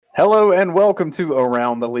Hello and welcome to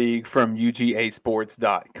Around the League from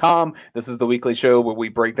UGAsports.com. This is the weekly show where we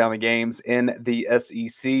break down the games in the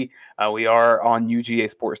SEC. We are on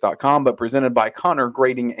UGAsports.com, but presented by Connor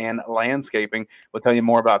Grading and Landscaping. We'll tell you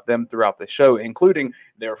more about them throughout the show, including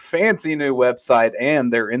their fancy new website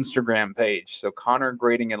and their Instagram page. So Connor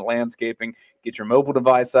Grading and Landscaping, get your mobile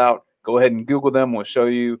device out. Go ahead and Google them. We'll show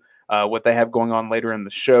you what they have going on later in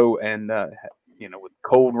the show. And, with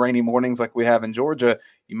cold, rainy mornings like we have in Georgia,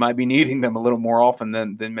 you might be needing them a little more often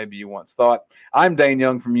than maybe you once thought. I'm Dayne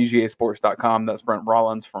Young from UGAsports.com. That's Brent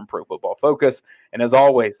Rollins from Pro Football Focus. And as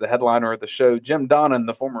always, the headliner of the show, Jim Donnan,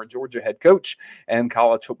 the former Georgia head coach and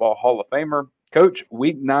College Football Hall of Famer. Coach,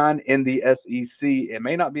 week 9 in the SEC. It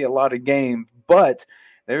may not be a lot of games, but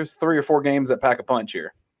there's 3 or 4 games that pack a punch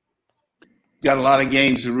here. Got a lot of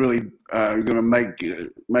games that really are going to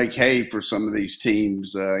make hay for some of these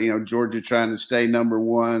teams. Georgia trying to stay number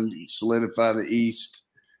 1, solidify the East.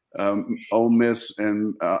 Ole Miss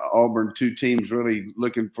and Auburn, 2 teams really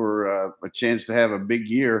looking for a chance to have a big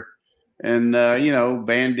year. And,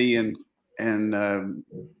 Vandy and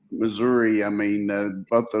Missouri,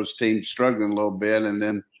 both those teams struggling a little bit. And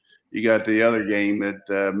then you got the other game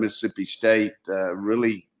at Mississippi State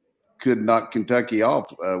really could knock Kentucky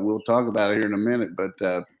off. We'll talk about it here in a minute.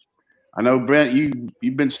 But I know, Brent,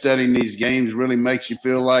 you've been studying these games. Really makes you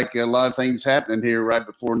feel like a lot of things happening here right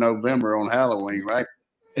before November on Halloween, right?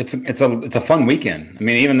 It's a fun weekend. I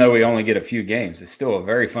mean, even though we only get a few games, it's still a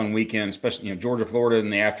very fun weekend, especially, Georgia, Florida in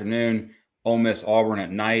the afternoon, Ole Miss, Auburn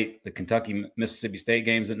at night, the Kentucky, Mississippi State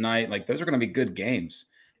games at night. Like, those are going to be good games.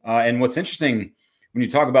 And what's interesting when you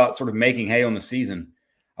talk about sort of making hay on the season,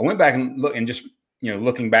 I went back and look and just,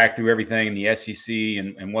 looking back through everything in the SEC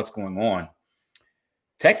and what's going on.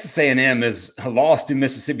 Texas A&M is a loss to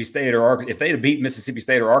Mississippi State, or if they had beat Mississippi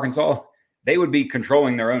State or Arkansas, they would be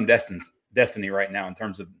controlling their own destiny right now in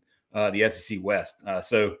terms of the SEC West.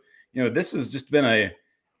 So this has just been a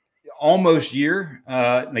almost year.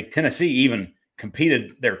 Like Tennessee even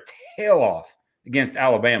competed their tail off against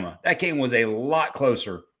Alabama. That game was a lot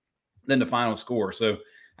closer than the final score. So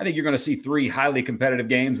I think you're going to see 3 highly competitive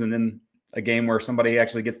games and then a game where somebody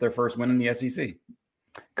actually gets their first win in the SEC.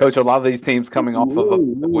 Coach, a lot of these teams coming off of a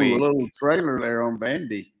little trailer there on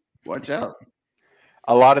Vandy. Watch out.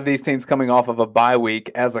 A lot of these teams coming off of a bye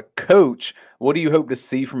week. As a coach, what do you hope to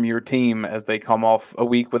see from your team as they come off a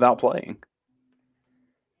week without playing?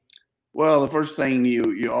 Well, the first thing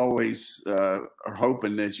you always are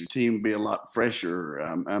hoping that your team be a lot fresher.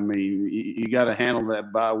 You got to handle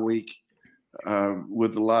that bye week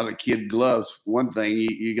with a lot of kid gloves. One thing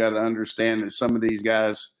you got to understand that some of these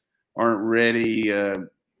guys aren't ready,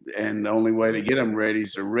 and the only way to get them ready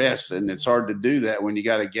is to rest, and it's hard to do that when you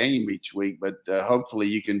got a game each week. But hopefully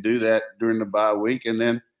you can do that during the bye week, and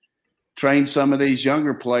then train some of these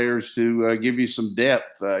younger players to give you some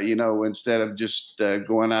depth. Instead of just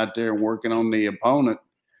going out there and working on the opponent,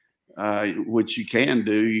 which you can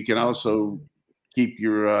do. You can also keep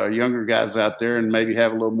your younger guys out there and maybe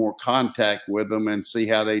have a little more contact with them and see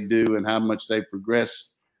how they do and how much they progress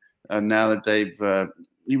now that they've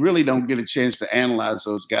you really don't get a chance to analyze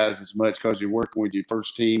those guys as much because you're working with your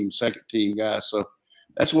first team, second team guys. So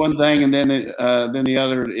that's one thing. And then the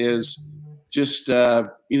other is just,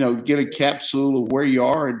 get a capsule of where you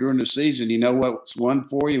are during the season. You know what's won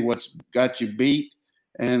for you, what's got you beat,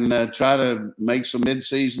 and try to make some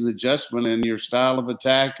mid-season adjustment in your style of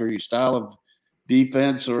attack or your style of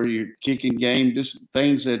defense or your kicking game, just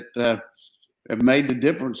things that have made the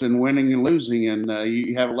difference in winning and losing. And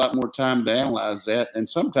you have a lot more time to analyze that. And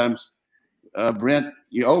sometimes, Brent,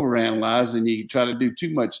 you overanalyze and you try to do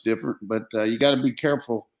too much different, but you got to be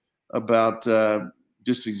careful about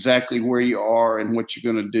just exactly where you are and what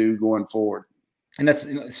you're going to do going forward. And that's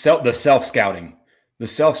the self-scouting. The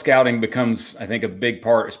self-scouting becomes, I think, a big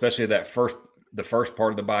part, especially the first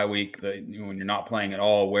part of the bye week, when you're not playing at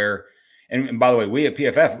all, and by the way, we at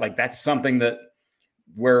PFF, that's something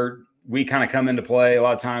where we kind of come into play a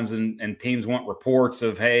lot of times, and teams want reports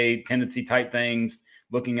of, hey, tendency type things,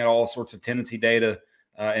 looking at all sorts of tendency data.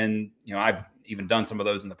 And I've even done some of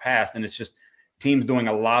those in the past, and it's just teams doing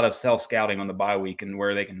a lot of self-scouting on the bye week and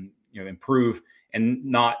where they can, improve and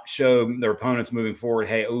not show their opponents moving forward,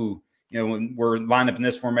 hey, when we're lined up in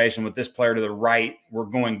this formation with this player to the right, we're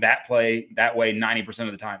going that way 90%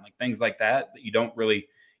 of the time. Things like that you don't really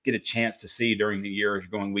get a chance to see during the year as you're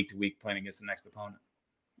going week to week playing against the next opponent.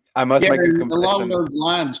 I must make a confession. Along those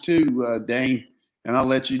lines too, Dayne, and I'll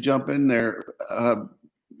let you jump in there.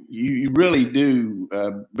 You really do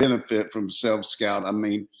benefit from self-scout.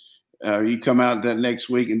 You come out that next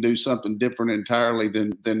week and do something different entirely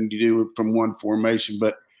than you do from one formation.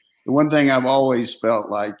 But the one thing I've always felt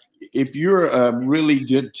like, if you're a really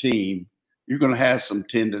good team, you're going to have some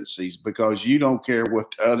tendencies because you don't care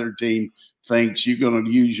what the other team thinks. You're going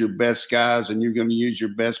to use your best guys and you're going to use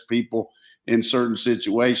your best people in certain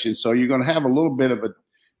situations. So you're going to have a little bit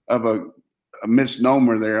of a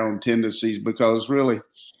misnomer there on tendencies, because really,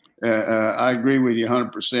 I agree with you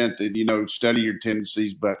 100% that, study your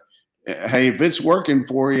tendencies. But hey, if it's working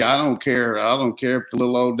for you, I don't care. I don't care if the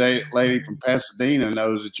little old lady from Pasadena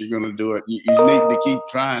knows that you're going to do it. You need to keep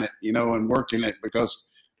trying it, and working it, because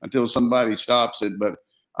until somebody stops it. But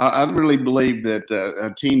I really believe that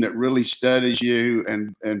a team that really studies you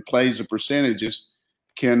and plays the percentages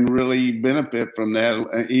can really benefit from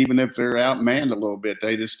that, even if they're outmanned a little bit.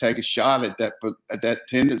 They just take a shot at that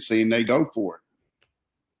tendency and they go for it.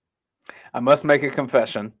 I must make a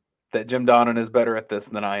confession that Jim Donnan is better at this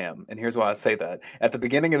than I am. And here's why I say that. At the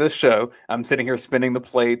beginning of this show, I'm sitting here spinning the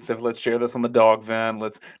plates of, let's share this on the dog vent.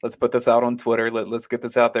 Let's put this out on Twitter. Let's get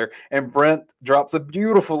this out there. And Brent drops a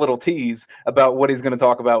beautiful little tease about what he's going to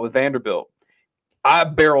talk about with Vanderbilt. I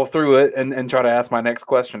barrel through it and try to ask my next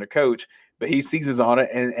question to Coach, but he seizes on it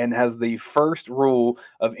and has the first rule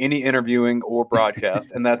of any interviewing or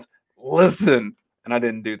broadcast, and that's listen. And I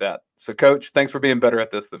didn't do that. So, Coach, thanks for being better at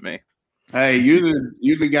this than me. Hey,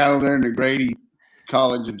 you're the guy over there in the Grady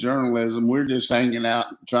College of Journalism. We're just hanging out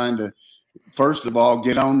trying to, first of all,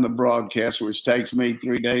 get on the broadcast, which takes me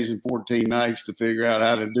 3 days and 14 nights to figure out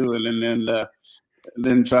how to do it, and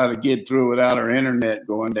then try to get through without our internet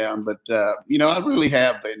going down. But, I really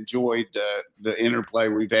have enjoyed the interplay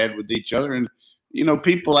we've had with each other. And,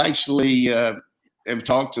 people actually have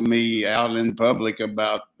talked to me out in public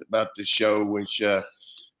about the show, which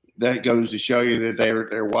that goes to show you that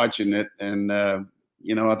they're watching it. And,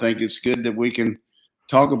 I think it's good that we can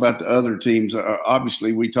talk about the other teams.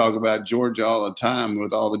 Obviously, we talk about Georgia all the time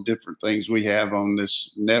with all the different things we have on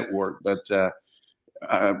this network. But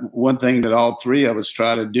one thing that all three of us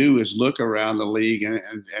try to do is look around the league and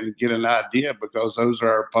get an idea, because those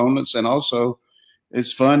are our opponents. And also,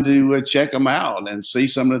 it's fun to check them out and see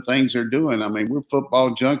some of the things they're doing. I mean, we're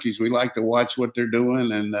football junkies. We like to watch what they're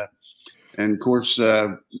doing. And of course,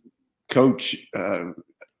 Coach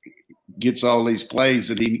gets all these plays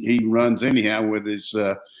that he runs anyhow with his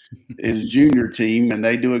junior team, and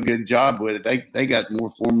they do a good job with it. They got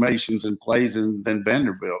more formations and plays than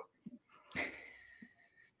Vanderbilt.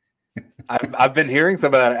 I've been hearing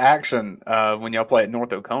some of that action when y'all play at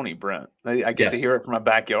North Oconee, Brent. I get to hear it from my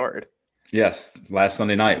backyard. Yes, last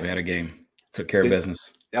Sunday night we had a game. Took care of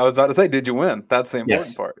business. I was about to say, did you win? That's the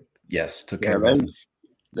important part. Yes, took care of business.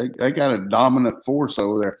 They got a dominant force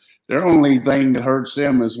over there. Their only thing that hurts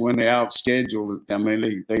them is when they outschedule. I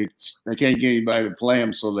mean, they can't get anybody to play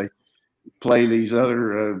them, so they play these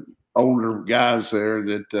other older guys there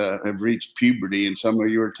that have reached puberty, and some of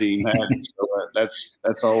your team had. So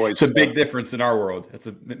that's always it's a big difference in our world.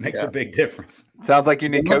 It makes a big difference. Sounds like you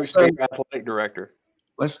need Coach Steve, athletic director.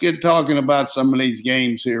 Let's get talking about some of these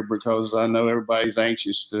games here, because I know everybody's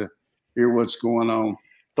anxious to hear what's going on.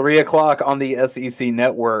 3 o'clock on the SEC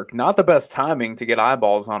network. Not the best timing to get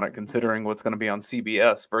eyeballs on it, considering what's going to be on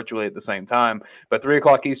CBS virtually at the same time. But 3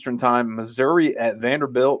 o'clock Eastern time, Missouri at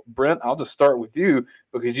Vanderbilt. Brent, I'll just start with you,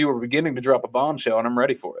 because you were beginning to drop a bombshell, and I'm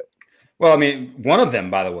ready for it. Well, I mean, one of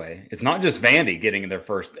them, by the way, it's not just Vandy getting their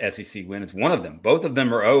first SEC win. It's one of them. Both of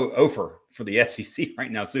them are 0 for the SEC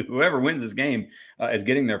right now. So whoever wins this game is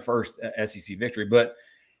getting their first SEC victory. But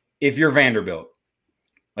if you're Vanderbilt,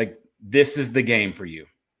 this is the game for you.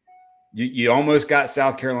 You almost got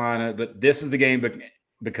South Carolina, but this is the game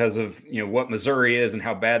because of what Missouri is and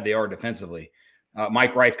how bad they are defensively.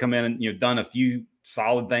 Mike Wright's come in and done a few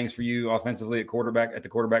solid things for you offensively at the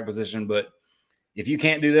quarterback position. But if you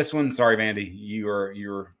can't do this one, sorry, Vandy,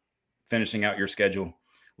 you're finishing out your schedule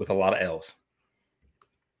with a lot of L's.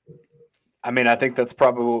 I mean, I think that's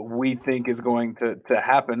probably what we think is going to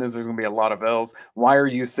happen, is there's going to be a lot of L's. Why are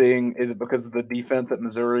you seeing – is it because of the defense at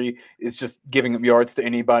Missouri is just giving up yards to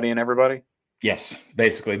anybody and everybody? Yes,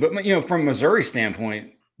 basically. But, from Missouri's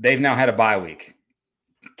standpoint, they've now had a bye week.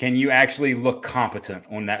 Can you actually look competent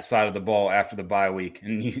on that side of the ball after the bye week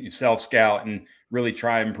and you self-scout and really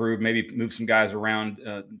try and improve, maybe move some guys around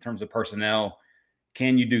in terms of personnel?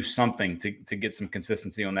 Can you do something to get some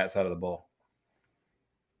consistency on that side of the ball?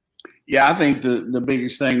 Yeah, I think the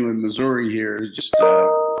biggest thing with Missouri here is just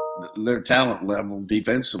their talent level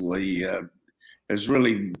defensively has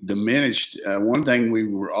really diminished. One thing we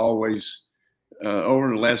were always over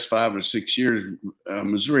the last 5 or 6 years,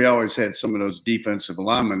 Missouri always had some of those defensive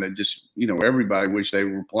linemen that just everybody wished they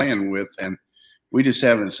were playing with, and we just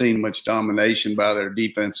haven't seen much domination by their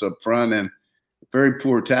defense up front. And very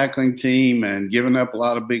poor tackling team and giving up a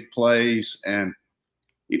lot of big plays. And,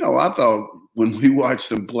 I thought when we watched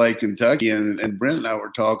them play Kentucky, and Brent and I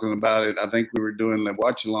were talking about it, I think we were doing the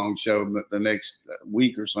watch-along show the next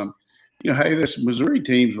week or something. Hey, this Missouri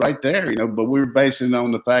team's right there, but we were basing it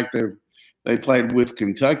on the fact that they played with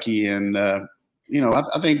Kentucky. And,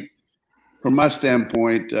 I think from my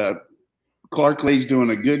standpoint, Clark Lee's doing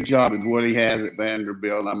a good job with what he has at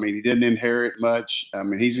Vanderbilt. I mean, he didn't inherit much. I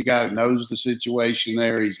mean, he's a guy that knows the situation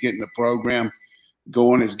there. He's getting the program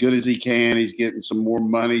going as good as he can. He's getting some more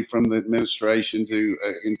money from the administration to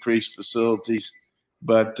increase facilities.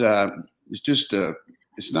 But it's just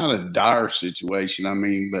it's not a dire situation. I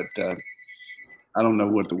mean, but I don't know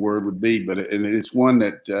what the word would be, but it's one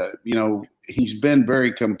that, he's been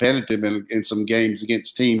very competitive in some games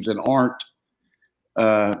against teams that aren't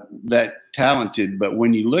that talented. But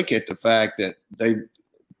when you look at the fact that they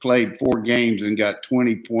played 4 games and got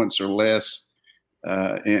 20 points or less,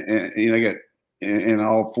 and they got in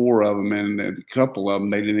all 4 of them, and a couple of them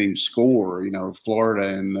they didn't even score, Florida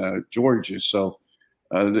and Georgia. So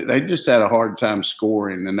they just had a hard time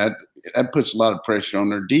scoring, and that puts a lot of pressure on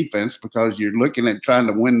their defense, because you're looking at trying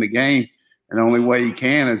to win the game, and the only way you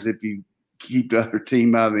can is if you keep the other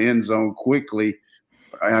team out of the end zone quickly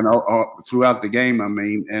and throughout the game. I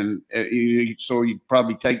mean, and so you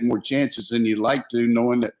probably take more chances than you'd like to,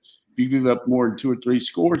 knowing that if you give up more than 2 or 3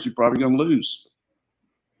 scores, you're probably going to lose.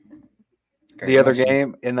 The other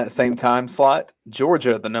game in that same time slot,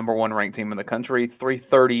 Georgia, the number 1 ranked team in the country,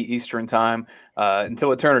 3:30 Eastern time,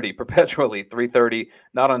 until eternity, perpetually 3:30.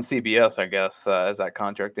 Not on CBS, I guess, as that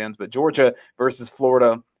contract ends. But Georgia versus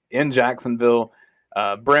Florida in Jacksonville.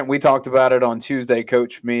 Brent, we talked about it on Tuesday.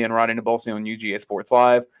 Coach, me, and Rodney Nabulsi on UGA Sports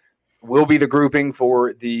Live will be the grouping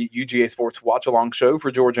for the UGA Sports watch-along show for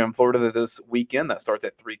Georgia and Florida this weekend. That starts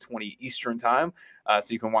at 3:20 Eastern time,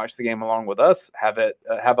 so you can watch the game along with us. Have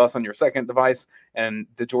us on your second device, and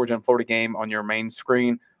the Georgia and Florida game on your main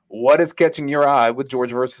screen. What is catching your eye with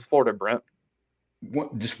Georgia versus Florida, Brent?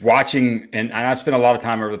 Just watching, and I spent a lot of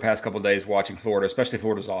time over the past couple of days watching Florida, especially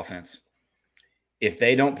Florida's offense. If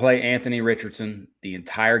they don't play Anthony Richardson the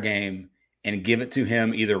entire game and give it to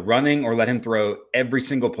him either running or let him throw every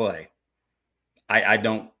single play, I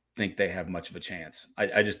don't think they have much of a chance.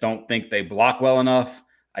 I just don't think they block well enough.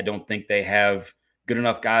 I don't think they have good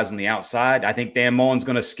enough guys on the outside. I think Dan Mullen's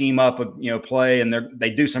going to scheme up a play, and they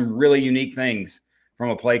do some really unique things from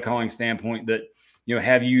a play calling standpoint that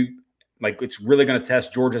it's really going to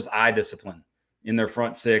test Georgia's eye discipline in their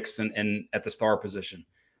front 6 and at the star position.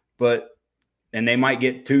 And they might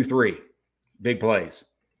get 2-3 big plays.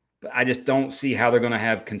 But I just don't see how they're going to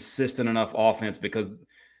have consistent enough offense, because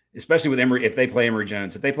especially with Emory, if they play Emory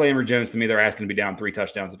Jones, to me, they're asking to be down 3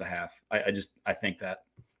 touchdowns at the half. I think that.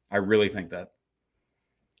 I really think that.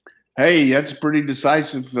 Hey, that's a pretty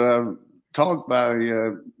decisive talk by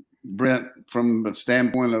Brent from the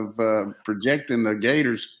standpoint of projecting the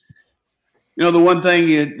Gators. The one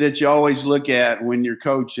thing that you always look at when you're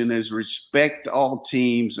coaching is respect all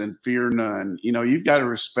teams and fear none. You've got to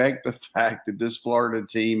respect the fact that this Florida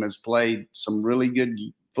team has played some really good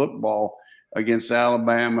football against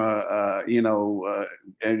Alabama,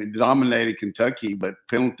 and dominated Kentucky, but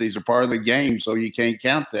penalties are part of the game, so you can't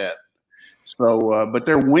count that. So, but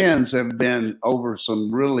their wins have been over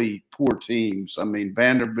some really poor teams. I mean,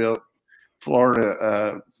 Vanderbilt,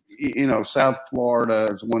 Florida, South Florida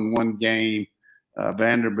has won 1 game.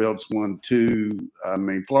 Vanderbilt's won 2. I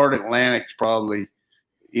mean, Florida Atlantic's probably,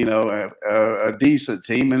 a decent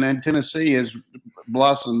team. And then Tennessee has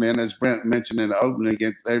blossomed in, as Brent mentioned in the opening.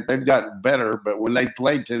 They've gotten better, but when they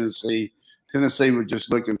played Tennessee was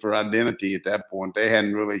just looking for identity at that point. They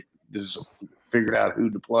hadn't really just figured out who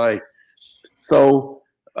to play. So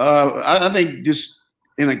I think just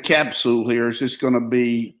in a capsule here, it's just going to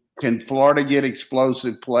be, can Florida get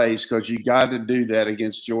explosive plays? Because you got to do that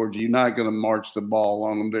against Georgia. You're not going to march the ball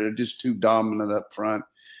on them. They're just too dominant up front.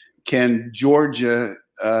 Can Georgia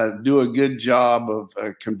do a good job of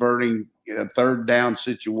converting third down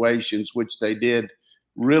situations, which they did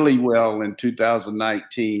really well in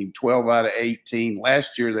 2019, 12 out of 18.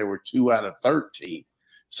 Last year, they were 2 out of 13.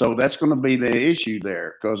 So that's going to be the issue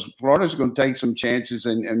there, because Florida's going to take some chances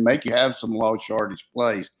and make you have some low yardage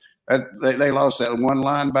plays. They lost that 1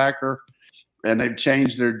 linebacker, and they've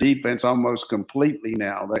changed their defense almost completely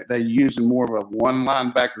now. They're using more of a 1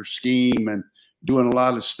 linebacker scheme and doing a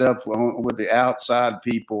lot of stuff with the outside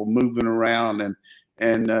people moving around,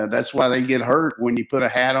 and that's why they get hurt when you put a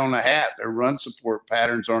hat on a hat. Their run support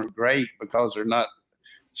patterns aren't great because they're not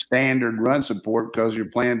standard run support, because you're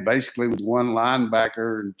playing basically with 1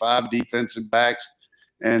 linebacker and 5 defensive backs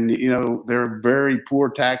And, you know, they're a very poor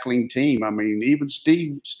tackling team. I mean, even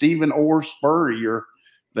Stephen Orr Spurrier,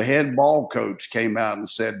 the head ball coach, came out and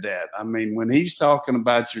said that. I mean, when he's talking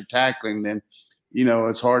about your tackling, then, you know,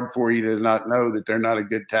 it's hard for you to not know that they're not a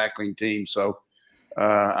good tackling team. So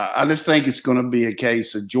I just think it's going to be a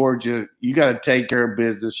case of Georgia. You got to take care of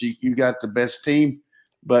business. You got the best team,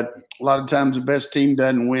 but a lot of times the best team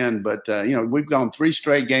doesn't win. But, you know, we've gone 3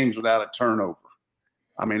 straight games without a turnover.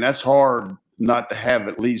 I mean, that's hard not to have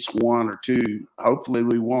at least 1 or 2. Hopefully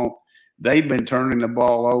we won't. They've been turning the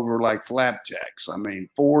ball over like flapjacks. I mean,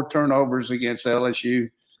 4 turnovers against LSU.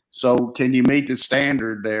 So can you meet the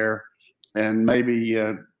standard there and maybe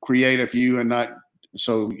create a few and not –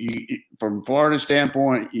 so from Florida's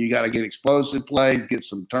standpoint, you got to get explosive plays, get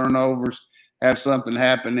some turnovers, have something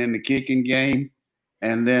happen in the kicking game,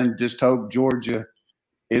 and then just hope Georgia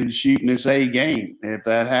is shooting this A game. If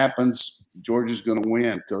that happens, Georgia's going to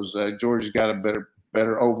win because Georgia's got a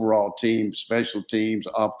better overall team, special teams,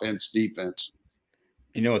 offense, defense.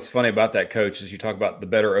 You know what's funny about that, Coach, is you talk about the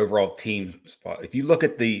better overall team spot. If you look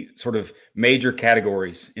at the sort of major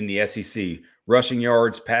categories in the SEC, rushing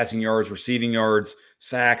yards, passing yards, receiving yards,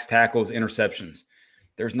 sacks, tackles, interceptions,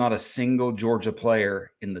 there's not a single Georgia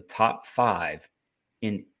player in the top 5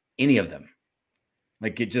 in any of them.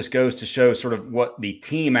 Like, it just goes to show sort of what the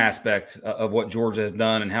team aspect of what Georgia has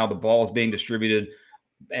done and how the ball is being distributed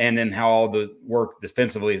and then how all the work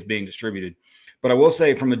defensively is being distributed. But I will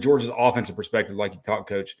say from a Georgia's offensive perspective, like you talked,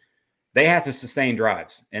 Coach, they have to sustain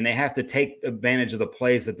drives and they have to take advantage of the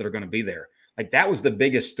plays that are going to be there. Like, that was the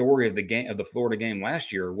biggest story of the game, of the Florida game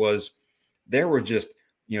last year, was there were just,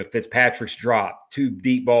 you know, Fitzpatrick's drop, 2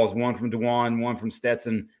 deep balls, one from DeJuan, one from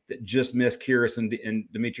Stetson that just missed Kyrus and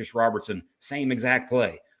Demetrius Robertson. Same exact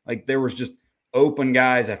play. Like, there was just open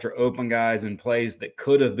guys after open guys and plays that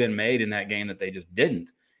could have been made in that game that they just didn't.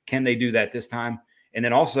 Can they do that this time? And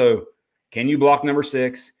then also, can you block number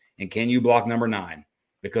 6 and can you block number 9?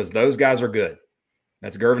 Because those guys are good.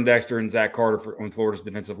 That's Gervin Dexter and Zach Carter on Florida's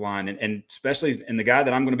defensive line. And especially, and the guy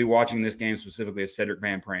that I'm going to be watching this game specifically is Cedric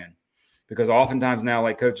Van Pran. Because oftentimes now,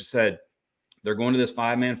 like Coach has said, they're going to this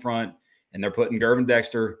 5-man front and they're putting Gervin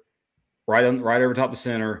Dexter right over top the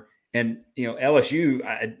center. And, you know,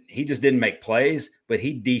 LSU, he just didn't make plays, but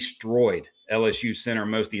he destroyed LSU center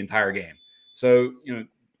most of the entire game. So, you know,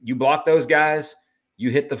 you block those guys, you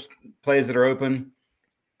hit the plays that are open,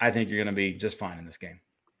 I think you're going to be just fine in this game.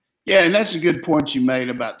 Yeah, and that's a good point you made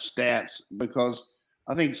about stats, because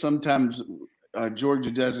I think sometimes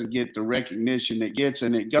Georgia doesn't get the recognition it gets,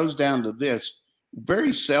 and it goes down to this.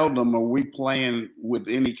 Very seldom are we playing with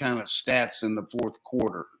any kind of stats in the fourth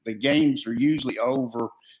quarter. The games are usually over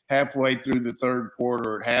halfway through the third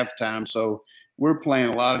quarter at halftime, so we're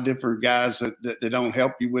playing a lot of different guys that don't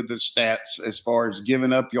help you with the stats as far as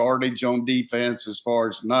giving up yardage on defense, as far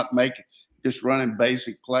as not making – just running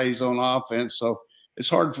basic plays on offense. So it's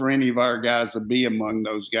hard for any of our guys to be among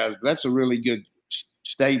those guys. But that's a really good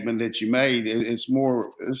statement that you made. It's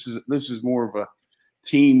more – this is more of a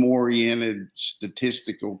team-oriented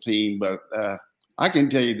statistical team. But I can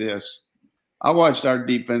tell you this. I watched our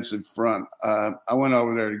defensive front. I went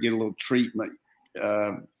over there to get a little treatment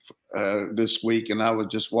this week, and I was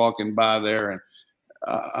just walking by there. And,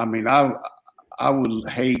 I mean, I would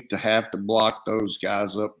hate to have to block those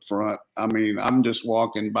guys up front. I mean, I'm just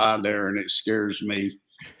walking by there, and it scares me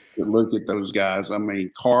to look at those guys. I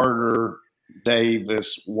mean, Carter,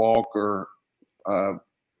 Davis, Walker,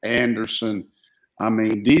 Anderson. I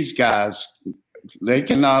mean, these guys, they're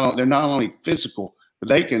not only physical, but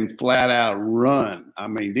they can flat out run. I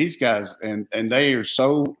mean, these guys, and they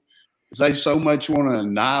so much want to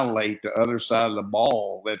annihilate the other side of the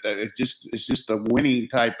ball that it's just a winning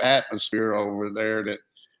type atmosphere over there that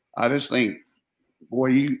I just think,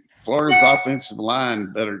 boy, Florida's offensive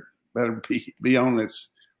line better be on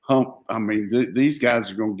its hump. I mean, these guys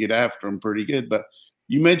are going to get after them pretty good. But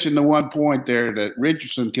you mentioned the one point there that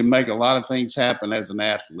Richardson can make a lot of things happen as an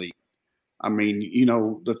athlete. I mean, you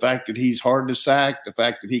know, the fact that he's hard to sack, the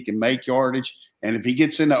fact that he can make yardage, and if he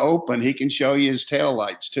gets in the open, he can show you his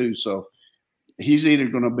taillights too. So he's either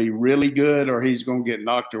going to be really good or he's going to get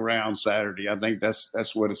knocked around Saturday. I think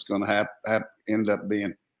that's what it's going to end up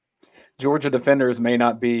being. Georgia defenders may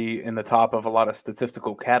not be in the top of a lot of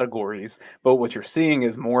statistical categories, but what you're seeing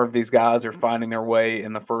is more of these guys are finding their way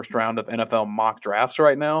in the first round of NFL mock drafts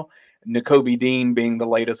right now. Nakobe Dean being the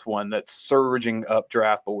latest one that's surging up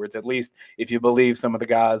draft boards, at least if you believe some of the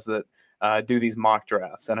guys that do these mock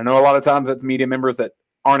drafts. And I know a lot of times that's media members that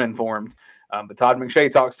aren't informed, but Todd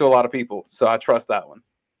McShay talks to a lot of people, so I trust that one.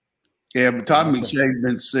 Yeah, but Todd McShay's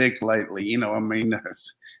been sick lately. You know, I mean,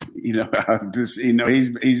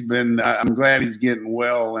 he's been. I'm glad he's getting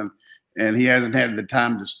well, and he hasn't had the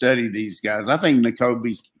time to study these guys. I think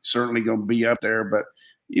Nakobe's certainly going to be up there, but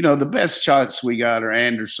the best shots we got are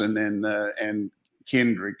Anderson and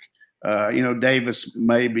Kendrick. Davis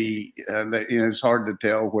maybe. It's hard to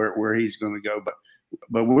tell where he's going to go,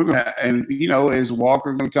 but we're going to. And is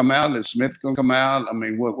Walker going to come out? Is Smith going to come out? I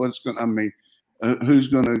mean, what's going? I mean, who's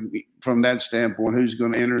going to, from that standpoint, who's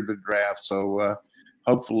going to enter the draft? So.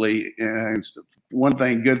 Hopefully, one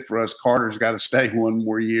thing good for us, Carter's got to stay one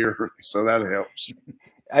more year, so that helps.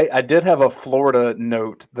 I did have a Florida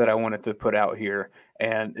note that I wanted to put out here,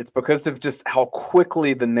 and it's because of just how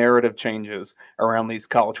quickly the narrative changes around these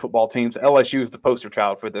college football teams. LSU is the poster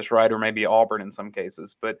child for this, right? Or maybe Auburn in some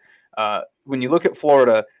cases. But when you look at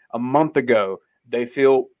Florida, a month ago, they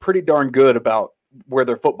feel pretty darn good about where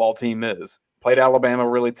their football team is. Played Alabama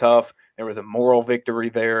really tough. There was a moral victory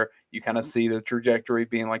there. You kind of see the trajectory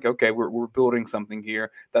being like, okay, we're building something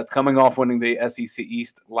here. That's coming off winning the SEC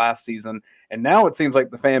East last season. And now it seems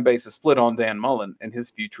like the fan base is split on Dan Mullen and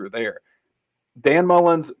his future there. Dan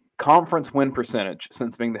Mullen's conference win percentage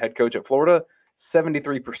since being the head coach at Florida,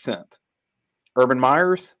 73%. Urban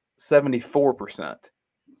Meyer's, 74%.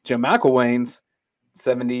 Jim McElwain's,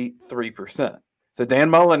 73%. So Dan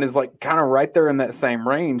Mullen is like kind of right there in that same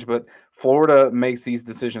range, but Florida makes these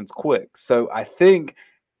decisions quick. So I think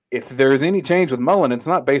if there's any change with Mullen, it's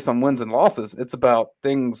not based on wins and losses. It's about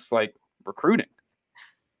things like recruiting.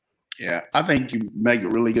 Yeah, I think you make a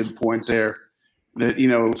really good point there that,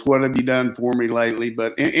 it's what have you done for me lately?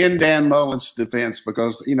 But in Dan Mullen's defense,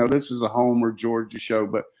 because, this is a Homer Georgia show,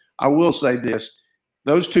 but I will say this.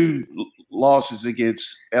 Those two losses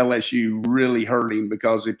against LSU really hurt him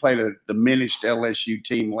because they played a diminished LSU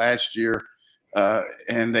team last year,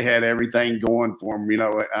 and they had everything going for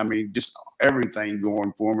them. Just everything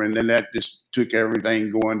going for them. And then that just took everything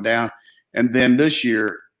going down. And then this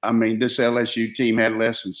year, this LSU team had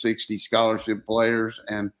less than 60 scholarship players,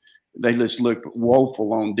 and they just looked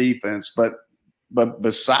woeful on defense. But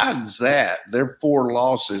besides that, their 4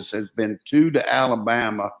 losses has been 2 to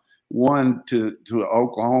Alabama, 1 to an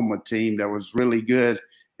Oklahoma team that was really good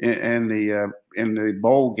in the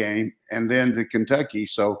bowl game, and then to Kentucky.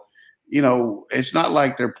 So, it's not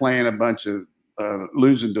like they're playing a bunch of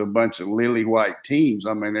losing to a bunch of lily white teams.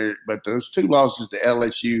 But those 2 losses to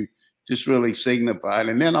LSU just really signified.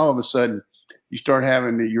 And then all of a sudden, you start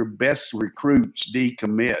having your best recruits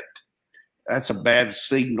decommit. That's a bad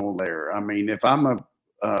signal there. If I'm a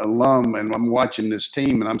alum and I'm watching this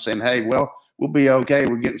team and I'm saying, hey, well, we'll be okay.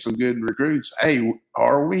 We're getting some good recruits. Hey,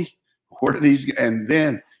 are we? Where are these? And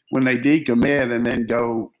then when they decommit and then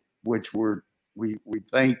go, which we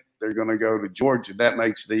think they're going to go to Georgia, that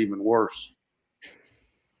makes it even worse.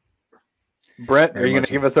 Brent, are you going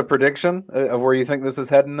to give us a prediction of where you think this is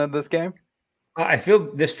heading in this game? I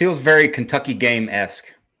feel this feels very Kentucky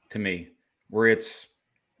game-esque to me, where it's,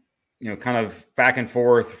 kind of back and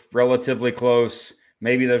forth, relatively close.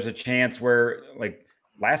 Maybe there's a chance where,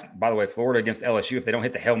 by the way, Florida against LSU, if they don't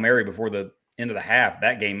hit the Hail Mary before the end of the half,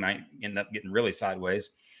 that game might end up getting really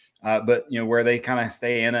sideways. But, where they kind of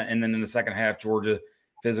stay in it, and then in the second half, Georgia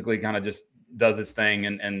physically kind of just does its thing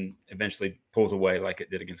and eventually pulls away like it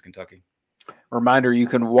did against Kentucky. Reminder, you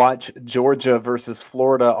can watch Georgia versus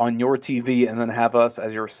Florida on your TV and then have us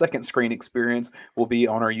as your second screen experience. Will be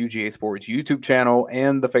on our UGA Sports YouTube channel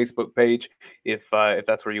and the Facebook page if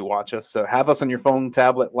that's where you watch us. So have us on your phone,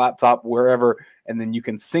 tablet, laptop, wherever, and then you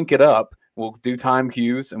can sync it up. We'll do time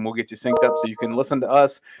cues and we'll get you synced up so you can listen to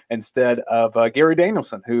us instead of Gary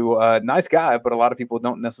Danielson, who nice guy, but a lot of people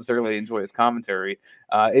don't necessarily enjoy his commentary.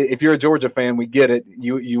 If you're a Georgia fan, we get it.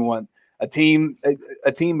 You want a team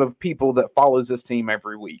of people that follows this team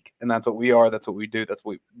every week. And that's what we are. That's what we do. That's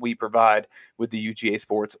what we provide with the UGA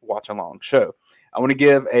Sports Watch Along show. I want to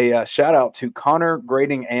give a shout out to Connor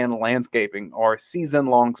Grading and Landscaping, our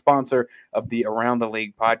season-long sponsor of the Around the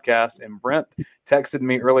League podcast. And Brent texted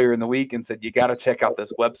me earlier in the week and said, you got to check out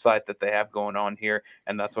this website that they have going on here.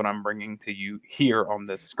 And that's what I'm bringing to you here on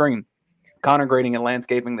this screen. Connor Grading and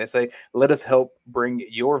Landscaping, they say, let us help bring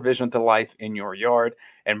your vision to life in your yard.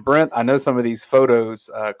 And Brent, I know some of these photos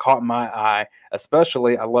caught my eye,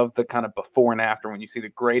 especially I love the kind of before and after when you see the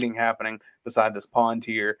grading happening beside this pond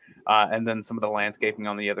here, and then some of the landscaping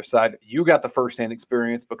on the other side. You got the firsthand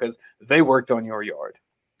experience because they worked on your yard.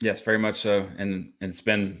 Yes, very much so. And it's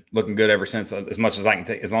been looking good ever since, as much as I can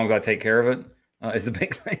take, as long as I take care of it. Is the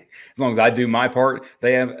big thing. As long as I do my part,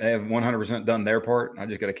 they have 100% done their part. I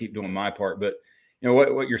just got to keep doing my part. But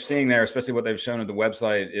what you're seeing there, especially what they've shown at the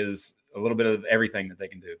website, is a little bit of everything that they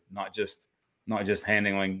can do. Not just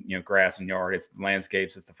handling grass and yard. It's the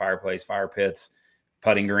landscapes, it's the fireplace, fire pits,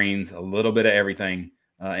 putting greens, a little bit of everything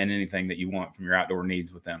and anything that you want from your outdoor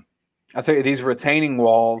needs with them. I'll tell you, these retaining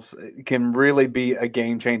walls can really be a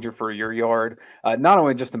game changer for your yard, not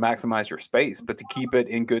only just to maximize your space, but to keep it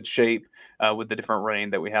in good shape with the different rain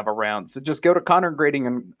that we have around. So just go to Connor Grading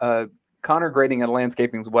and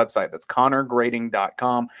Landscaping's website. That's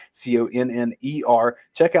connorgrading.com, CONNER.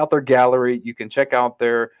 Check out their gallery. You can check out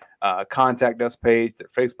their contact us page, their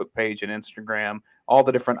Facebook page, and Instagram, all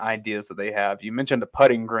the different ideas that they have. You mentioned a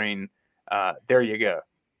putting green. There you go.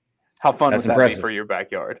 How fun would that be for your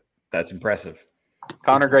backyard? That's impressive.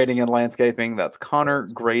 Connor Grading and Landscaping. That's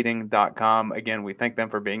connorgrading.com. Again, we thank them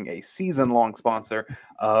for being a season-long sponsor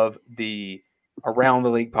of the Around the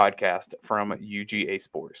League podcast from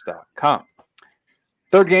UGAsports.com.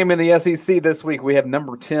 Third game in the SEC this week, we have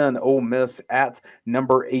number 10 Ole Miss at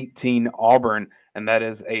number 18 Auburn, and that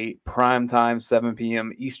is a primetime 7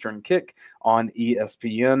 p.m. Eastern kick on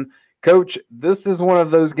ESPN. Coach, this is one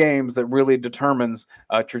of those games that really determines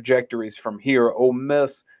trajectories from here. Ole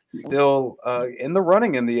Miss still in the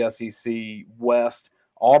running in the SEC West.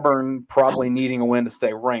 Auburn probably needing a win to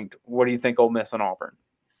stay ranked. What do you think, Ole Miss and Auburn?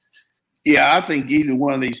 Yeah, I think either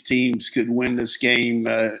one of these teams could win this game.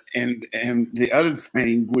 And the other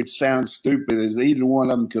thing, which sounds stupid, is either one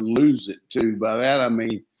of them could lose it too. By that, I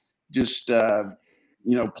mean just,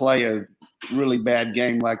 play a really bad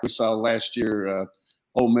game like we saw last year.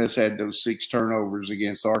 Ole Miss had those 6 turnovers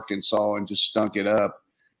against Arkansas and just stunk it up.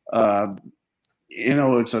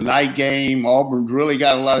 It's a night game. Auburn's really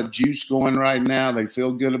got a lot of juice going right now. They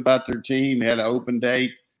feel good about their team. They had an open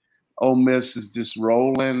date. Ole Miss is just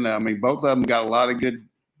rolling. I mean, both of them got a lot of good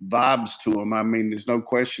vibes to them. I mean, there's no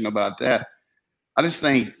question about that. I just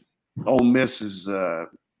think Ole Miss has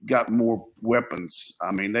got more weapons.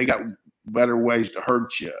 I mean, they got better ways to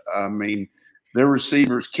hurt you. I mean, their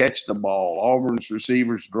receivers catch the ball. Auburn's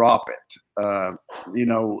receivers drop it.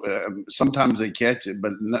 Sometimes they catch it,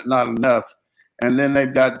 but not enough. And then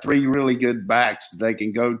they've got 3 really good backs that they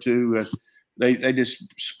can go to. They just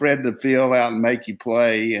spread the field out and make you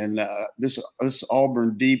play. And this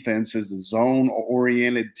Auburn defense is a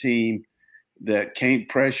zone-oriented team that can't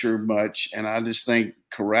pressure much. And I just think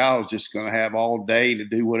Corral is just going to have all day to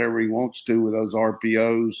do whatever he wants to with those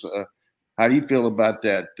RPOs. How do you feel about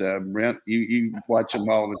that, Brent? You watch them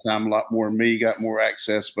all the time, a lot more than me. You got more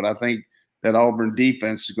access, but I think that Auburn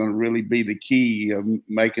defense is going to really be the key of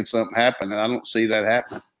making something happen, and I don't see that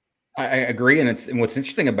happening. I agree, and what's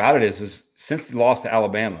interesting about it is since the loss to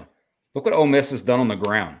Alabama, look what Ole Miss has done on the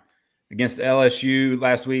ground. Against LSU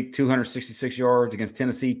last week, 266 yards. Against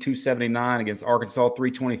Tennessee, 279. Against Arkansas,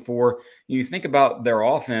 324. You think about their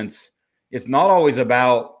offense, it's not always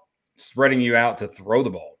about spreading you out to throw the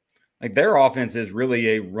ball. Like their offense is really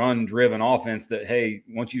a run-driven offense that, hey,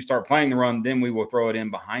 once you start playing the run, then we will throw it in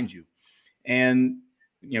behind you. And,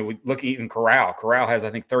 we look at even Corral. Corral has, I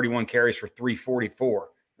think, 31 carries for 344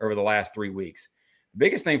 over the last 3 weeks. The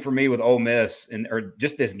biggest thing for me with Ole Miss, or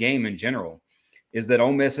just this game in general, is that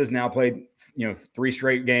Ole Miss has now played, 3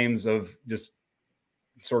 straight games of just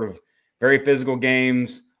sort of very physical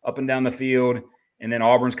games up and down the field. And then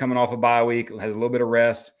Auburn's coming off a bye week, has a little bit of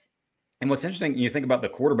rest. And what's interesting, you think about the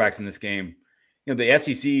quarterbacks in this game, the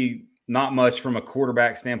SEC, not much from a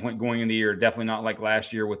quarterback standpoint going into the year, definitely not like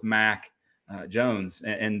last year with Mac Jones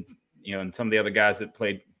and some of the other guys that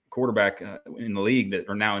played quarterback in the league that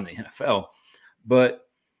are now in the NFL. But,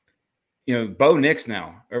 Bo Nix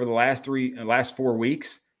now over the last 4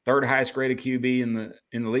 weeks, 3rd highest graded QB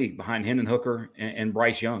in the league behind Hendon Hooker and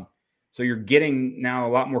Bryce Young. So you're getting now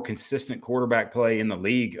a lot more consistent quarterback play in the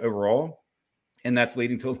league overall. And that's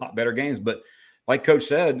leading to a lot better games. But like Coach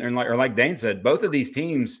said, or like Dayne said, both of these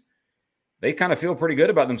teams, they kind of feel pretty good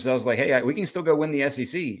about themselves. Like, hey, we can still go win the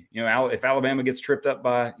SEC. If Alabama gets tripped up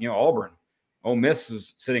by, Auburn, Ole Miss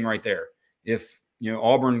is sitting right there. If,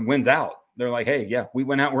 Auburn wins out, they're like, hey, yeah, we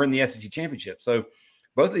went out, we're in the SEC championship. So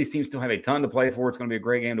both of these teams still have a ton to play for. It's going to be a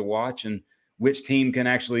great game to watch. And which team can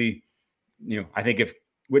actually, I think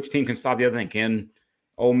which team can stop the other thing? Can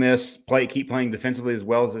Ole Miss keep playing defensively as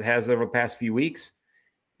well as it has over the past few weeks?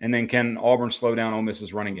 And then can Auburn slow down Ole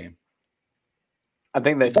Miss's running game? I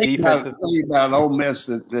think that defensive thing about Ole Miss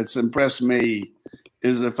that's impressed me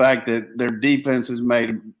is the fact that their defense has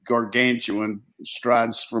made gargantuan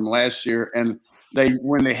strides from last year. And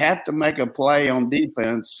when they have to make a play on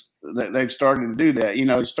defense, they've started to do that.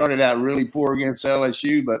 It started out really poor against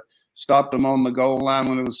LSU, but stopped them on the goal line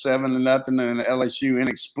when it was 7-0, and LSU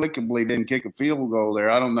inexplicably didn't kick a field goal there.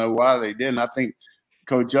 I don't know why they didn't. I think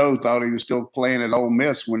Coach O thought he was still playing at Ole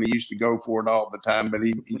Miss when he used to go for it all the time, but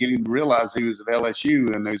he didn't realize he was at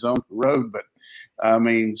LSU and he's on the road. But I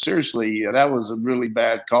mean, seriously, that was a really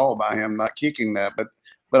bad call by him not kicking that.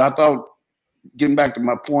 But I thought, getting back to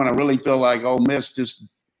my point, I really feel like Ole Miss just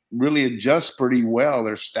really adjusts pretty well.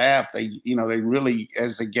 Their staff, they really,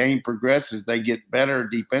 as the game progresses, they get better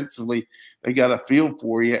defensively. They got a feel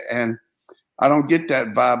for you, and I don't get that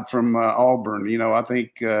vibe from Auburn. I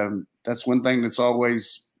think that's one thing that's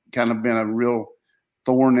always kind of been a real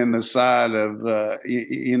thorn in the side of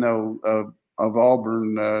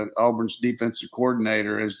Auburn. Auburn's defensive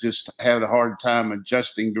coordinator has just had a hard time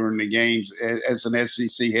adjusting during the games as an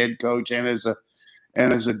SEC head coach and as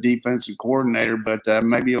a defensive coordinator. But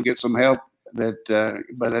maybe he'll get some help. And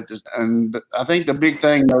I think the big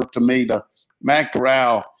thing, though, to me, the Matt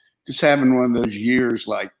Corral just having one of those years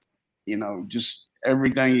like, just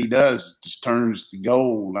everything he does just turns to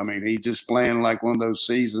gold. I mean, he's just playing like one of those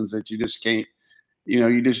seasons that you just can't,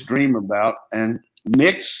 you just dream about. And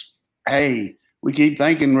Nix, hey, we keep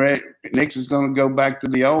thinking Nix is going to go back to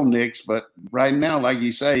the old Nix, but right now, like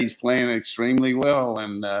you say, he's playing extremely well.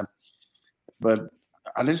 And but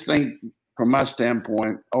I just think, from my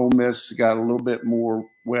standpoint, Ole Miss got a little bit more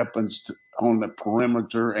weapons on the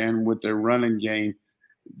perimeter and with their running game,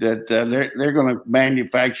 that they're going to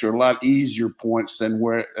manufacture a lot easier points than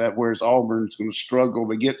whereas Auburn's going to struggle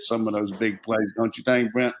to get some of those big plays. Don't you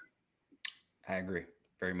think, Brent? I agree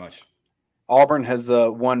very much. Auburn has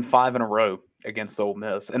won 5 in a row against Ole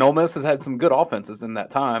Miss, and Ole Miss has had some good offenses in that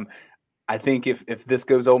time. I think if this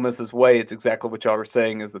goes Ole Miss's way, it's exactly what y'all are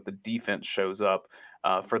saying, is that the defense shows up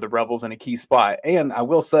for the Rebels in a key spot. And I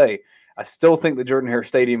will say, I still think the Jordan-Hare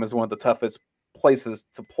Stadium is one of the toughest places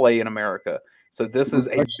to play in America. So this is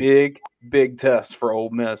a big, big test for Ole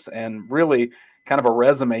Miss, and really kind of a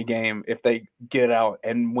resume game if they get out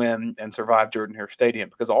and win and survive Jordan-Hare Stadium,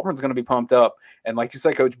 because Auburn's going to be pumped up. And like you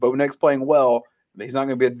said, Coach, Bo Nix playing well, but he's not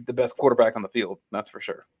going to be the best quarterback on the field. That's for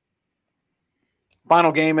sure.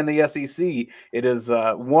 Final game in the SEC. It is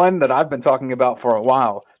one that I've been talking about for a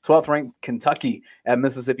while. 12th ranked Kentucky at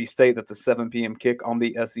Mississippi State. That's a 7 p.m. kick on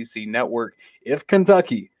the SEC network. If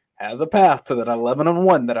Kentucky has a path to that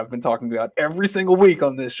 11-1 that I've been talking about every single week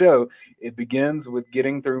on this show, it begins with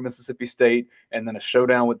getting through Mississippi State and then a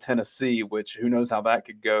showdown with Tennessee, which who knows how that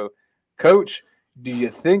could go. Coach, do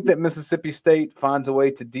you think that Mississippi State finds a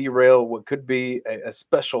way to derail what could be a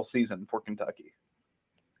special season for Kentucky?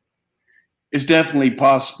 It's definitely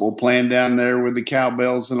possible, playing down there with the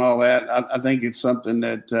cowbells and all that. I think it's something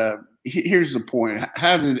that here's the point.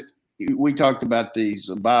 We talked about these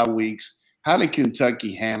bye weeks. How did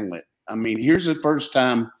Kentucky handle it? I mean, here's the first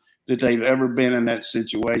time that they've ever been in that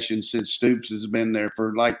situation since Stoops has been there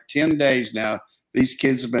for like 10 days now. These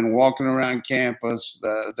kids have been walking around campus.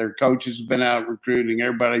 Their coaches have been out recruiting.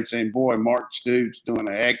 Everybody's saying, boy, Mark Stoops doing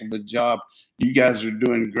a heck of a job. You guys are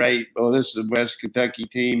doing great. Oh, this is the best Kentucky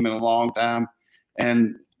team in a long time.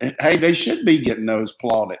 And hey, they should be getting those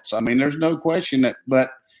plaudits. I mean, there's no question that, but,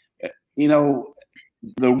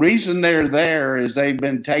 the reason they're there is they've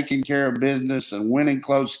been taking care of business and winning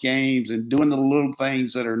close games and doing the little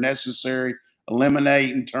things that are necessary,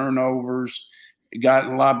 eliminating turnovers,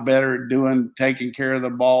 gotten a lot better at taking care of the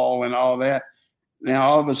ball and all that. Now,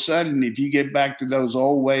 all of a sudden, if you get back to those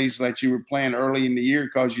old ways that you were playing early in the year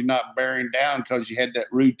because you're not bearing down because you had that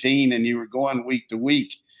routine and you were going week to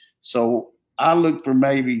week. So I look for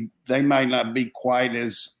maybe they might not be quite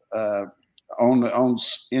as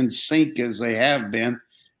in sync as they have been.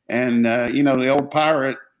 And, the old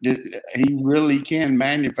Pirate, he really can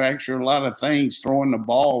manufacture a lot of things throwing the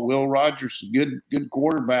ball. Will Rogers, good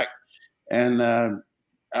quarterback. And,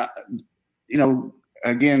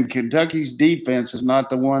 again, Kentucky's defense is not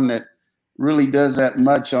the one that really does that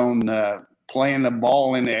much on playing the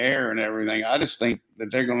ball in the air and everything. I just think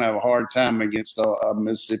that they're going to have a hard time against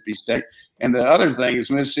Mississippi State. And the other thing is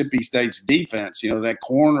Mississippi State's defense. That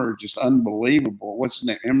corner, just unbelievable. What's his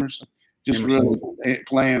name? Emerson? Just really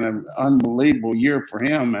playing an unbelievable year for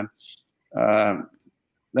him. And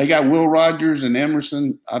they got Will Rogers and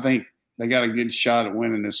Emerson. I think they got a good shot at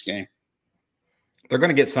winning this game. They're going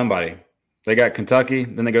to get somebody. They got Kentucky,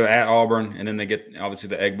 then they go at Auburn, and then they get, obviously,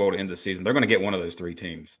 the Egg Bowl to end the season. They're going to get one of those 3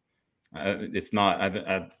 teams. It's not.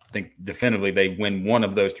 I think definitively they win one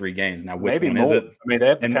of those 3 games. Now, which one is it? I mean, they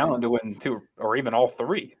have the talent to win 2 or even all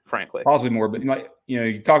 3, frankly. Possibly more, but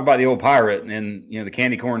you talk about the old Pirate and the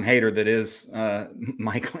candy corn hater that is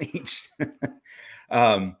Mike Leach.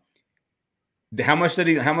 How much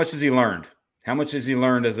has he learned? How much has he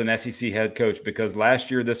learned as an SEC head coach? Because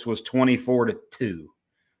last year this was 24-2,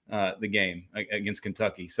 the game against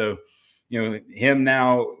Kentucky. So him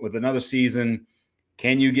now with another season.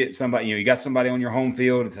 Can you get somebody, you got somebody on your home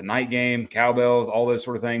field. It's a night game, cowbells, all those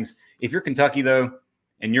sort of things. If you're Kentucky, though,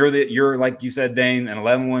 and you're like you said, Dayne, an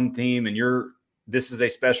 11-1 team, and this is a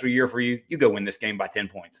special year for you, you go win this game by 10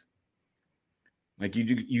 points. Like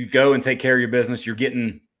you go and take care of your business. You're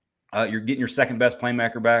getting your second best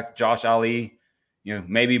playmaker back, Josh Ali.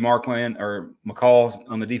 Maybe Marquand or McCall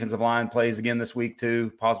on the defensive line plays again this week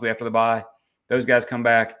too, possibly after the bye. Those guys come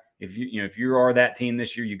back. If you are that team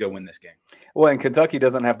this year, you go win this game. Well, and Kentucky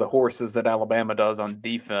doesn't have the horses that Alabama does on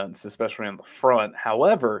defense, especially in the front.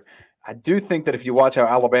 However, I do think that if you watch how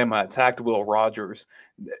Alabama attacked Will Rogers,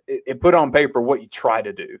 it put on paper what you try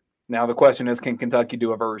to do. Now the question is, can Kentucky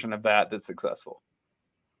do a version of that's successful?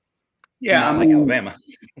 Yeah, I mean, Alabama.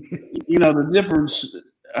 The difference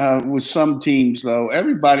with some teams, though,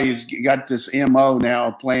 everybody's got this MO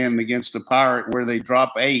now playing against the Pirate where they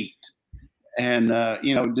drop 8 and,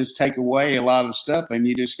 just take away a lot of stuff. And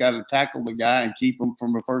you just got to tackle the guy and keep him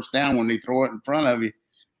from a first down when they throw it in front of you.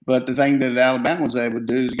 But the thing that Alabama was able to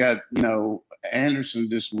do is got, Anderson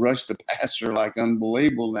just rushed the passer like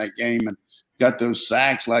unbelievable in that game and got those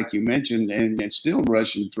sacks like you mentioned and still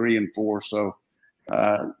rushing 3 and 4. So,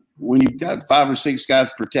 when you've got 5 or 6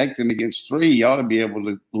 guys protecting against 3, you ought to be able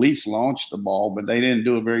to at least launch the ball, but they didn't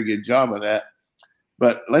do a very good job of that.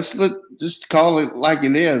 But just call it like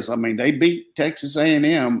it is. I mean, they beat Texas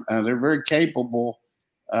A&M. They're very capable.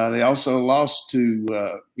 They also lost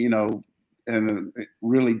to, and a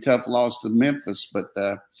really tough loss to Memphis, but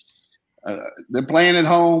they're playing at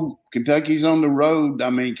home. Kentucky's on the road.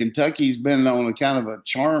 I mean, Kentucky's been on a kind of a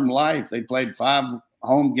charmed life. They played 5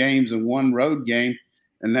 home games and 1 road game.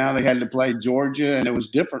 And now they had to play Georgia, and it was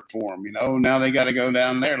different for them. Now they got to go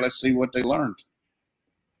down there. Let's see what they learned.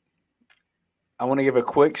 I want to give a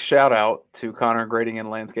quick shout out to Connor Grading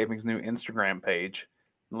and Landscaping's new Instagram page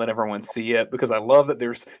and let everyone see it because I love that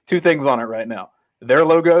there's 2 things on it right now. Their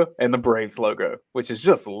logo and the Braves logo, which is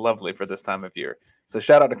just lovely for this time of year. So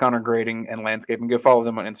shout out to Connor Grading and Landscaping. Go follow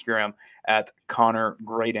them on Instagram at Connor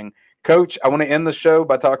Grading. Coach, I want to end the show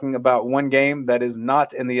by talking about one game that is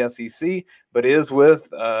not in the SEC, but is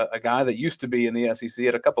with a guy that used to be in the SEC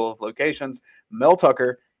at a couple of locations, Mel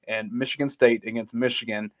Tucker and Michigan State against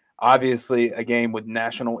Michigan. Obviously, a game with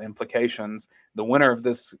national implications. The winner of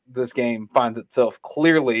this game finds itself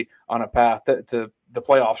clearly on a path to the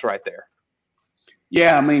playoffs right there.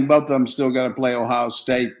 Yeah, I mean, both of them still got to play Ohio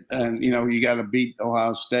State, and, you got to beat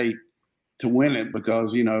Ohio State to win it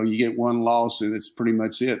because, you get 1 loss and it's pretty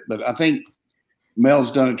much it. But I think Mel's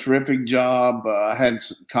done a terrific job. I had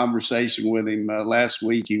a conversation with him last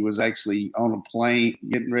week. He was actually on a plane,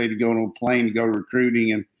 getting ready to go on a plane to go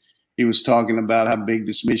recruiting, and he was talking about how big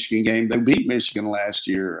this Michigan game. They beat Michigan last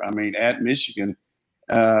year. I mean, at Michigan.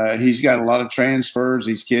 He's got a lot of transfers.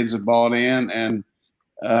 These kids have bought in, and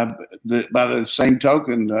by the same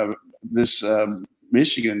token, this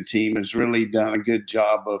Michigan team has really done a good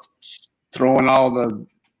job of throwing all the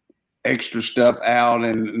extra stuff out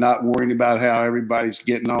and not worrying about how everybody's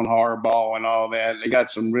getting on Harbaugh and all that. They got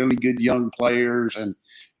some really good young players, and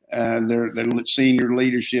their senior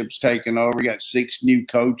leadership's taken over. We got 6 new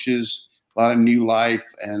coaches, a lot of new life,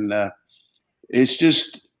 and it's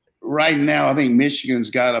just right now I think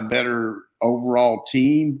Michigan's got a better overall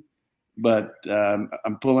team, but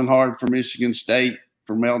I'm pulling hard for Michigan State.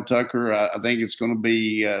 For Mel Tucker, I think it's going to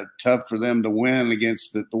be tough for them to win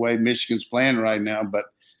against the way Michigan's playing right now. But,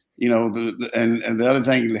 and the other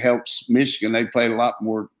thing that helps Michigan, they played a lot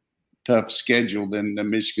more tough schedule than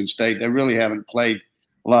Michigan State. They really haven't played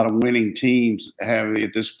a lot of winning teams, have they,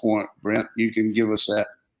 at this point? Brent, you can give us that.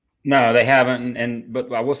 No, they haven't.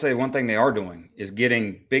 But I will say one thing they are doing is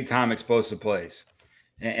getting big-time explosive plays.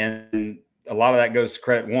 And a lot of that goes to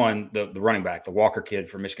credit, one, the running back, the Walker kid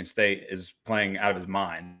from Michigan State is playing out of his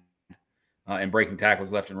mind and breaking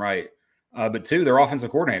tackles left and right. But 2, their offensive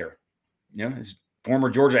coordinator, is former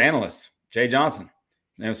Georgia analyst, Jay Johnson.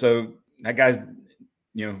 So that guy's,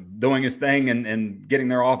 doing his thing and getting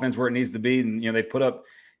their offense where it needs to be. And, they put up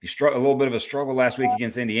a little bit of a struggle last week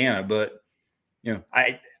against Indiana. But,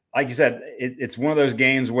 like you said, it's one of those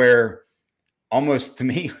games where almost, to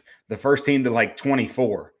me, the first team to like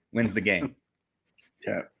 24 wins the game.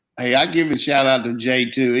 Yeah. Hey, I give a shout out to Jay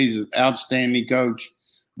too. He's an outstanding coach,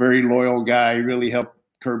 very loyal guy. He really helped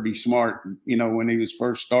Kirby Smart, when he was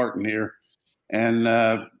first starting here. And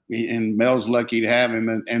Mel's lucky to have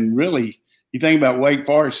him. And really, you think about Wake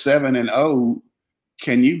Forest 7-0.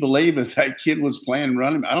 Can you believe if that kid was playing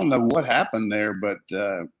running? I don't know what happened there, but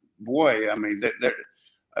boy, I mean,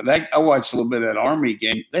 I watched a little bit of that Army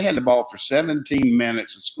game. They had the ball for 17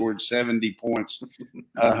 minutes and scored 70 points.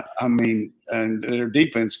 I mean, and their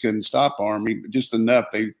defense couldn't stop Army, but just enough.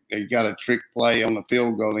 They got a trick play on the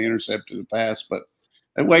field goal. They intercepted the pass. But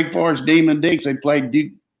at Wake Forest, Demon Deacs, they played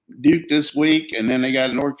Duke this week, and then they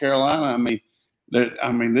got North Carolina. I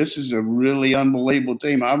mean, this is a really unbelievable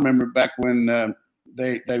team. I remember back when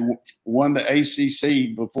they won the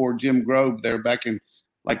ACC before Jim Grove. They were back in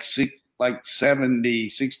like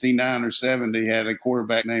 69 or 70. Had a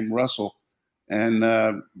quarterback named Russell. And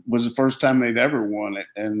was the first time they'd ever won it.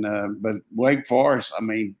 And but Wake Forest, I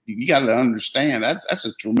mean, you got to understand that's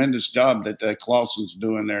a tremendous job that Clawson's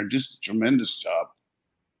doing there. Just a tremendous job.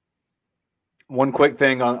 One quick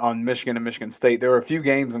thing on Michigan and Michigan State. There are a few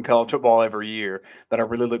games in college football every year that I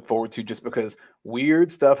really look forward to just because weird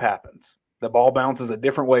stuff happens. The ball bounces a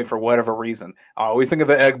different way for whatever reason. I always think of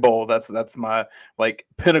the Egg Bowl. That's my like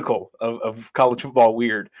pinnacle of college football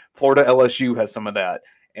weird. Florida LSU has some of that.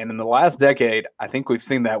 And in the last decade, I think we've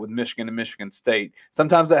seen that with Michigan and Michigan State.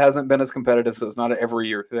 Sometimes it hasn't been as competitive, so it's not an every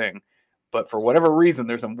year thing. But for whatever reason,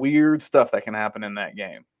 there's some weird stuff that can happen in that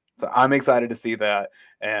game. So I'm excited to see that.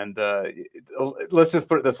 And let's just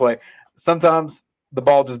put it this way. Sometimes the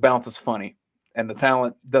ball just bounces funny, and the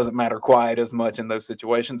talent doesn't matter quite as much in those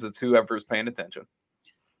situations. It's whoever is paying attention.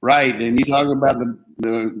 Right. And you talk about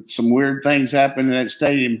some weird things happen in that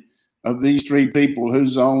stadium. Of these three people,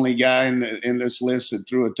 who's the only guy in this list that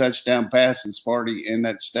threw a touchdown pass in Sparty in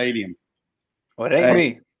that stadium? Well, it ain't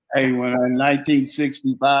me. Hey, when in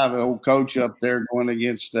 1965, an old coach up there going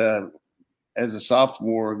against, as a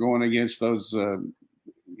sophomore, going against those,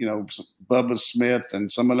 Bubba Smith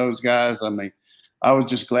and some of those guys. I mean, I was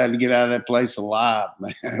just glad to get out of that place alive,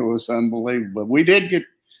 man. It was unbelievable. But I did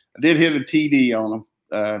hit a TD on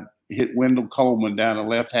them, hit Wendell Coleman down the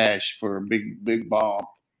left hash for a big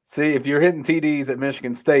ball. See, if you're hitting TDs at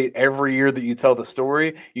Michigan State every year that you tell the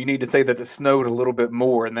story, you need to say that it snowed a little bit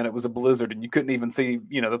more and then it was a blizzard and you couldn't even see,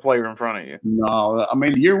 the player in front of you. No, I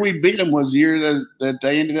mean, the year we beat them was the year that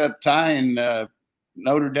they ended up tying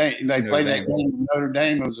Notre Dame. They played that game with Notre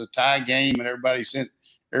Dame. It was a tie game, and everybody sent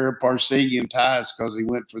Eric Parsegian ties because he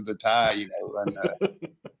went for the tie, And,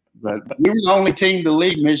 but we were the only team to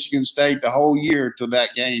lead Michigan State the whole year to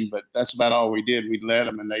that game. But that's about all we did. We led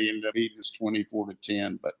them, and they ended up beating us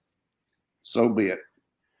 24-10. But so be it.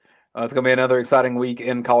 It's going to be another exciting week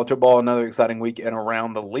in college football, another exciting week in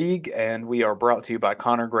around the league, and we are brought to you by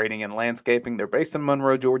Connor Grading and Landscaping. They're based in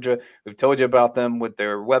Monroe, Georgia. We've told you about them with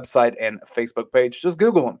their website and Facebook page. Just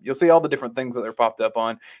Google them. You'll see all the different things that they're popped up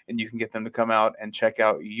on, and you can get them to come out and check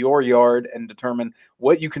out your yard and determine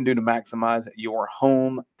what you can do to maximize your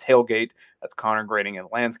home tailgate. That's Connor Grading and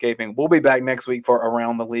Landscaping. We'll be back next week for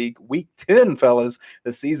Around the League. Week 10, fellas.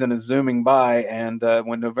 The season is zooming by, and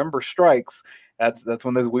when November strikes, that's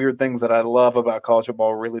when those weird things that I love about college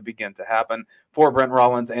football really begin to happen. For Brent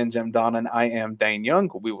Rollins and Jim Donnan, I am Dayne Young.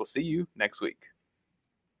 We will see you next week.